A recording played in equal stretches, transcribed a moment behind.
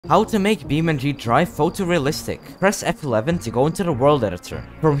How to make BeamNG Drive photorealistic. Press F11 to go into the world editor.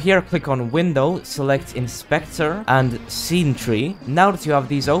 From here, click on Window, select Inspector and Scene Tree. Now that you have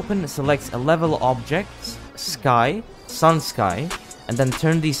these open, select a level object, Sky, Sun Sky, and then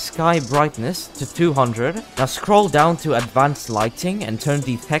turn the sky brightness to 200. Now scroll down to advanced lighting and turn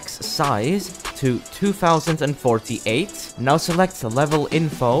the text size to 2048. Now select level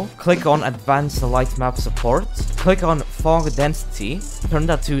info, click on advanced light map support, click on fog density, turn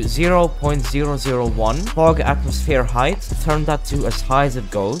that to 0.001, fog atmosphere height, turn that to as high as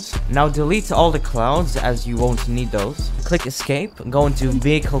it goes. Now delete all the clouds as you won't need those. Click escape, go into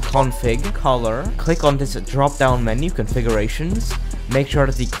vehicle config, color, click on this drop down menu, configurations. Make sure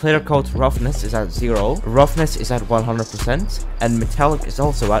that the clear coat roughness is at 0, roughness is at 100%, and metallic is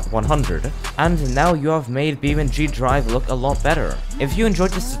also at 100. And now you have made BeamNG Drive look a lot better. If you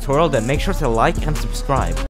enjoyed this tutorial, then make sure to like and subscribe.